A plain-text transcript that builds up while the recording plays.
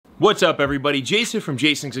What's up everybody, Jason from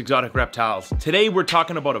Jason's Exotic Reptiles. Today we're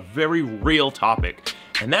talking about a very real topic,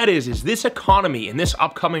 and that is this economy in this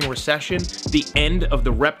upcoming recession the end of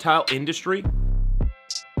the reptile industry?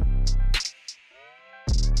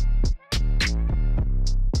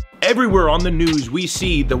 Everywhere on the news we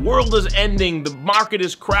see the world is ending, the market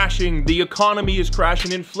is crashing, the economy is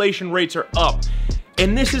crashing, inflation rates are up.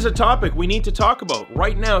 And this is a topic we need to talk about.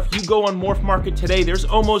 Right now, if you go on Morph Market today, there's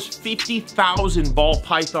almost 50,000 ball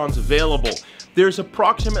pythons available. There's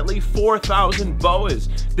approximately 4,000 boas.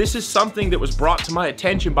 This is something that was brought to my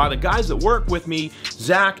attention by the guys that work with me,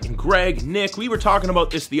 Zach and Greg, Nick. We were talking about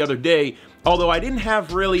this the other day, although I didn't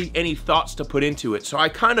have really any thoughts to put into it. So I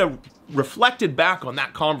kind of reflected back on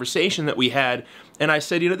that conversation that we had, and I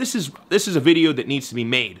said, you know, this is a video that needs to be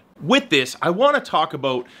made. With this, I want to talk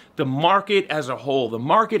about the market as a whole, the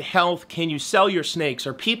market health. Can you sell your snakes?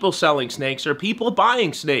 Are people selling snakes? Are people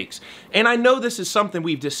buying snakes? And I know this is something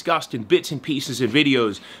we've discussed in bits and pieces of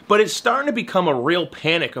videos, but it's starting to become a real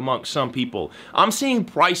panic amongst some people. I'm seeing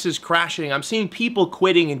prices crashing. I'm seeing people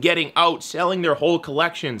quitting and getting out, selling their whole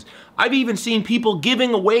collections. I've even seen people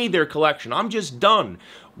giving away their collection. I'm just done.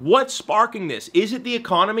 What's sparking this? Is it the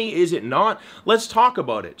economy? Is it not? Let's talk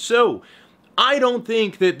about it. So, I don't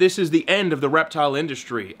think that this is the end of the reptile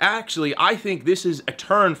industry. Actually, I think this is a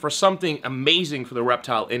turn for something amazing for the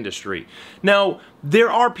reptile industry. Now,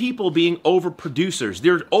 there are people being overproducers.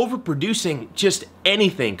 They're overproducing just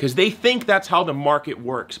anything because they think that's how the market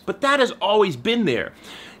works. But that has always been there.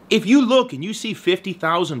 If you look and you see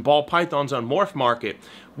 50,000 ball pythons on Morph Market,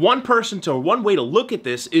 one way to look at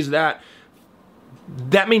this is that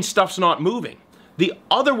means stuff's not moving. The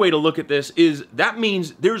other way to look at this is that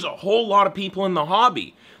means there's a whole lot of people in the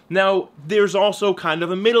hobby. Now, there's also kind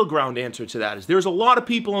of a middle ground answer to that. Is there's a lot of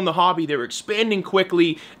people in the hobby, they're expanding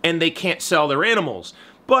quickly and they can't sell their animals.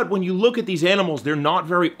 But when you look at these animals, they're not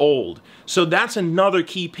very old. So that's another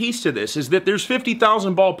key piece to this, is that there's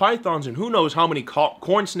 50,000 ball pythons and who knows how many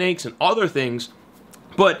corn snakes and other things.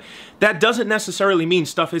 But that doesn't necessarily mean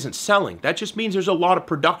stuff isn't selling. That just means there's a lot of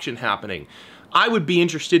production happening. I would be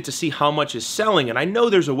interested to see how much is selling, and I know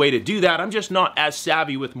there's a way to do that. I'm just not as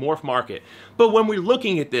savvy with Morph Market. But when we're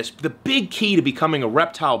looking at this, the big key to becoming a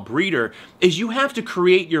reptile breeder is you have to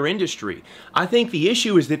create your industry. I think the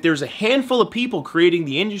issue is that there's a handful of people creating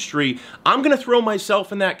the industry. I'm going to throw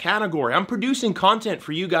myself in that category. I'm producing content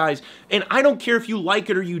for you guys, and I don't care if you like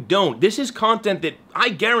it or you don't. This is content that I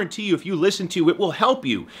guarantee you if you listen to, it will help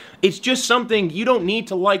you. It's just something you don't need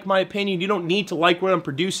to like my opinion. You don't need to like what I'm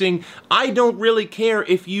producing. I don't really care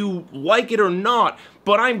if you like it or not,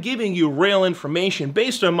 but I'm giving you real information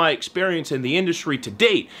based on my experience in the industry to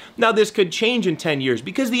date. Now, this could change in 10 years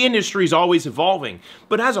because the industry is always evolving,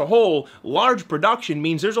 but as a whole, large production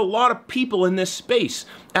means there's a lot of people in this space.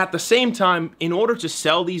 At the same time, in order to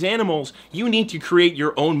sell these animals, you need to create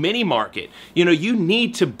your own mini market. You know, you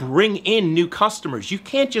need to bring in new customers. You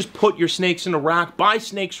can't just put your snakes in a rack, buy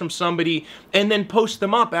snakes from somebody, and then post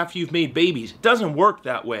them up after you've made babies. It doesn't work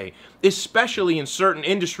that way, especially in certain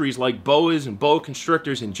industries like boas and boa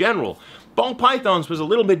constrictors in general. Ball pythons was a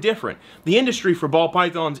little bit different. The industry for ball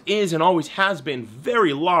pythons is and always has been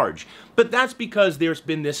very large, but that's because there's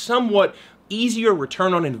been this somewhat easier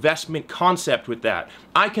return on investment concept with that.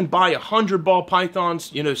 I can buy 100 ball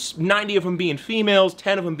pythons, you know, 90 of them being females,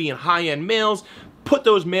 10 of them being high-end males, put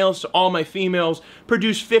those males to all my females,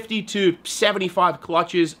 produce 50 to 75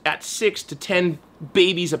 clutches at 6 to 10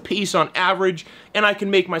 babies a piece on average, and I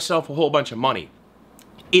can make myself a whole bunch of money.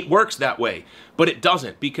 It works that way, but it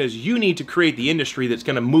doesn't, because you need to create the industry that's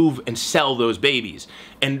going to move and sell those babies.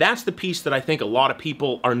 And that's the piece that I think a lot of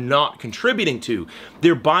people are not contributing to.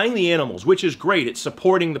 They're buying the animals, which is great. It's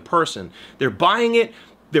supporting the person. They're buying it.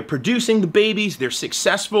 They're producing the babies, they're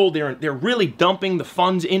successful, they're really dumping the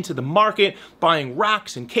funds into the market, buying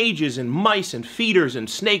racks and cages and mice and feeders and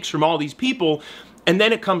snakes from all these people, and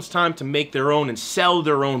then it comes time to make their own and sell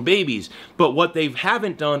their own babies. But what they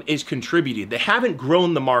haven't done is contributed. They haven't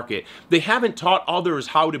grown the market. They haven't taught others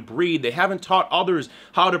how to breed. They haven't taught others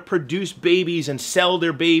how to produce babies and sell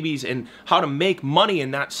their babies and how to make money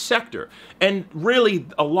in that sector. And really,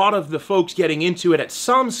 a lot of the folks getting into it at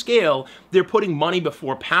some scale, they're putting money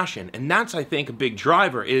before passion. And that's, I think, a big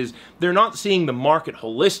driver, is they're not seeing the market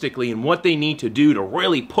holistically and what they need to do to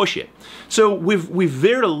really push it. So we've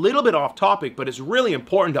veered a little bit off topic, but it's really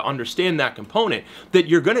important to understand that component, that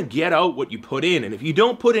you're going to get out what you put in. And if you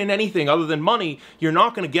don't put in anything other than money, you're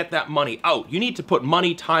not going to get that money out. You need to put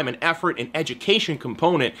money, time, and effort and education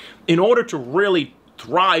component in order to really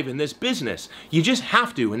thrive in this business. You just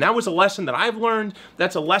have to. And that was a lesson that I've learned.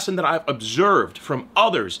 That's a lesson that I've observed from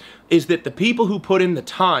others, is that the people who put in the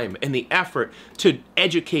time and the effort to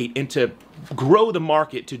educate and to grow the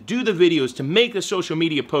market, to do the videos, to make the social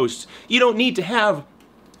media posts, you don't need to have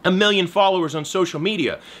 1 million followers on social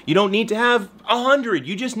media. You don't need to have 100.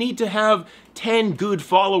 You just need to have 10 good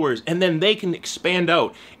followers, and then they can expand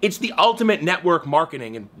out. It's the ultimate network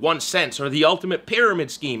marketing in one sense, or the ultimate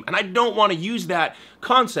pyramid scheme. And I don't want to use that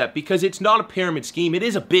concept because it's not a pyramid scheme. It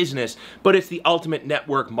is a business, but it's the ultimate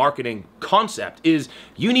network marketing concept. Is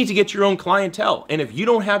you need to get your own clientele. And if you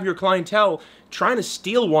don't have your clientele, trying to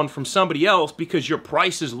steal one from somebody else because your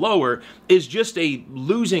price is lower is just a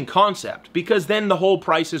losing concept, because then the whole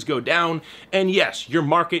prices go down, and yes, your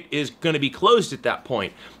market is going to be closed at that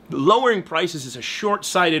point. Lowering prices is a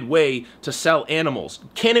short-sighted way to sell animals.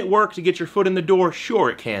 Can it work to get your foot in the door? Sure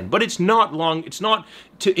it can, but it's not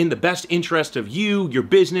in the best interest of you, your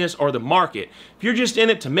business, or the market. If you're just in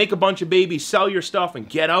it to make a bunch of babies, sell your stuff, and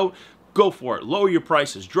get out, go for it. Lower your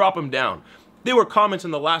prices, drop them down. There were comments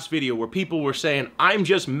in the last video where people were saying, I'm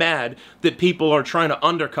just mad that people are trying to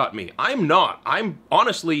undercut me. I'm not. I'm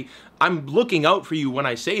looking out for you when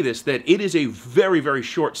I say this, that it is a very, very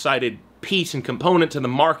short-sighted piece and component to the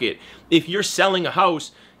market. If you're selling a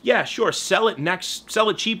house, yeah, sure, sell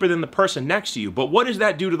it cheaper than the person next to you. But what does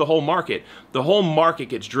that do to the whole market? The whole market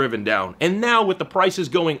gets driven down. And now with the prices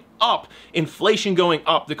going up, inflation going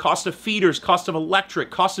up, the cost of feeders, cost of electric,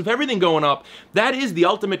 cost of everything going up, that is the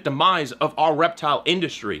ultimate demise of our reptile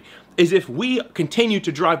industry. Is if we continue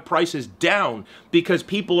to drive prices down because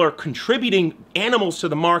people are contributing animals to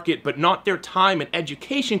the market but not their time and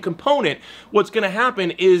education component, what's going to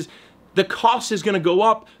happen is the cost is going to go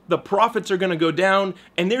up, the profits are going to go down,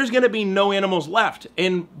 and there's going to be no animals left.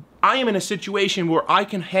 And I am in a situation where I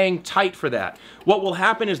can hang tight for that. What will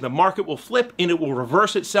happen is the market will flip and it will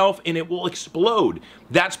reverse itself and it will explode.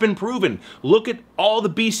 That's been proven. Look at all the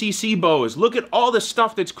BCC boas. Look at all the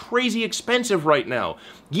stuff that's crazy expensive right now.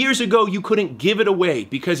 Years ago, you couldn't give it away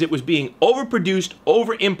because it was being overproduced,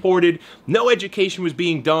 over-imported, no education was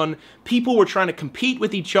being done. People were trying to compete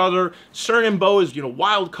with each other. Certain boas,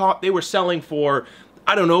 wild caught, they were selling for,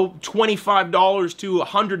 I don't know, $25 to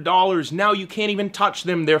 $100. Now you can't even touch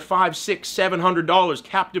them. They're $500, $600, $700.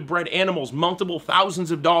 Captive bred animals, multiple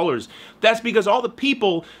thousands of dollars. That's because all the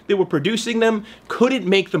people that were producing them couldn't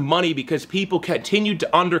make the money because people continued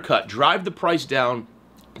to undercut, drive the price down.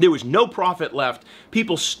 There was no profit left.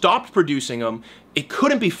 People stopped producing them. It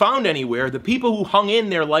couldn't be found anywhere. The people who hung in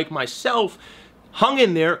there, like myself, hung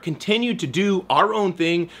in there, continued to do our own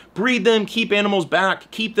thing, breed them, keep animals back,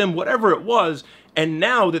 keep them, whatever it was. And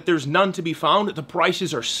now that there's none to be found, the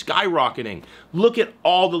prices are skyrocketing. Look at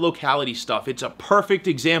all the locality stuff. It's a perfect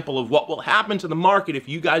example of what will happen to the market if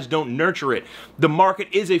you guys don't nurture it. The market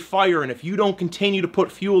is a fire, and if you don't continue to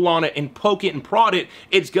put fuel on it and poke it and prod it,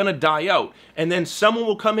 it's gonna die out. And then someone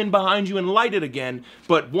will come in behind you and light it again,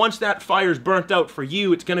 but once that fire's burnt out for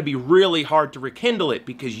you, it's gonna be really hard to rekindle it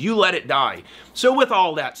because you let it die. So with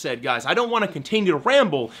all that said, guys, I don't wanna continue to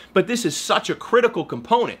ramble, but this is such a critical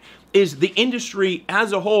component. Is the industry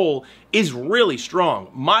as a whole is really strong.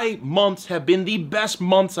 My months have been the best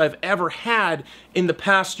months I've ever had in the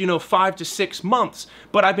past, 5 to 6 months.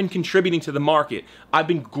 But I've been contributing to the market. I've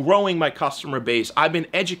been growing my customer base. I've been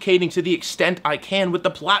educating to the extent I can with the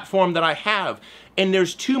platform that I have. And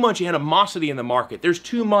there's too much animosity in the market. There's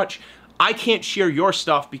too much, I can't share your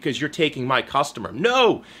stuff because you're taking my customer.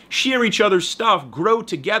 No, share each other's stuff, grow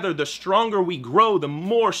together. The stronger we grow, the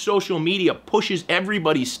more social media pushes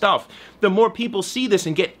everybody's stuff. The more people see this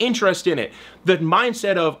and get interest in it. The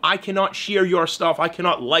mindset of, I cannot share your stuff, I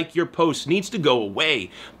cannot like your posts, needs to go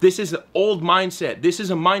away. This is an old mindset. This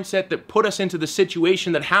is a mindset that put us into the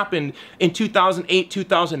situation that happened in 2008,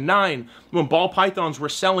 2009, when ball pythons were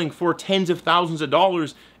selling for tens of thousands of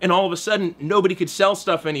dollars, and all of a sudden, nobody could sell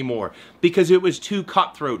stuff anymore because it was too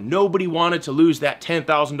cutthroat. Nobody wanted to lose that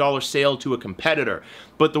 $10,000 sale to a competitor.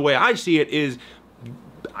 But the way I see it is,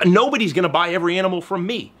 nobody's gonna buy every animal from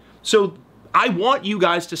me. So I want you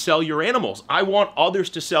guys to sell your animals. I want others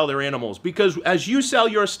to sell their animals, because as you sell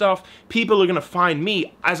your stuff, people are going to find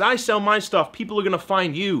me. As I sell my stuff, people are going to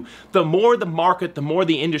find you. The more the market, the more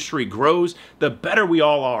the industry grows, the better we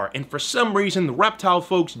all are. And for some reason, the reptile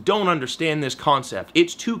folks don't understand this concept.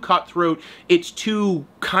 It's too cutthroat. It's too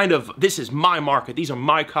kind of, this is my market. These are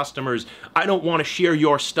my customers. I don't want to share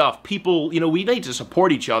your stuff. People, we need to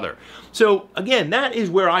support each other. So again, that is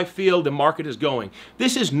where I feel the market is going.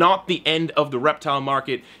 This is not the end of of the reptile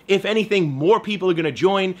market. If anything, more people are going to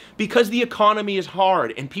join because the economy is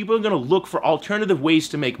hard and people are going to look for alternative ways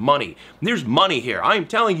to make money. There's money here. I'm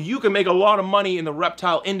telling you, you can make a lot of money in the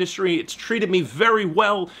reptile industry. It's treated me very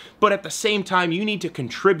well, but at the same time, you need to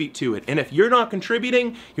contribute to it. And if you're not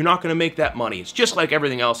contributing, you're not going to make that money. It's just like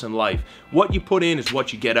everything else in life. What you put in is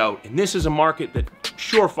what you get out. And this is a market that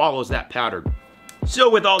sure follows that pattern.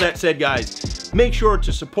 So with all that said, guys, make sure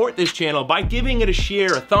to support this channel by giving it a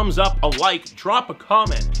share, a thumbs up, a like, drop a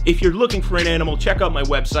comment. If you're looking for an animal, check out my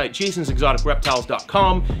website,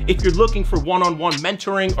 jasonsexoticreptiles.com. If you're looking for one-on-one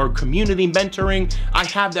mentoring or community mentoring, I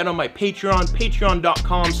have that on my Patreon,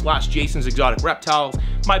 patreon.com/jasonsexoticreptiles.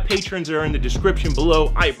 My patrons are in the description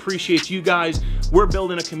below. I appreciate you guys. We're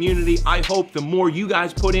building a community. I hope the more you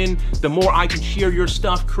guys put in, the more I can share your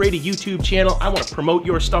stuff, create a YouTube channel. I want to promote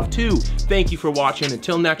your stuff too. Thank you for watching.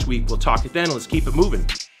 Until next week, we'll talk it then. Let's keep it moving.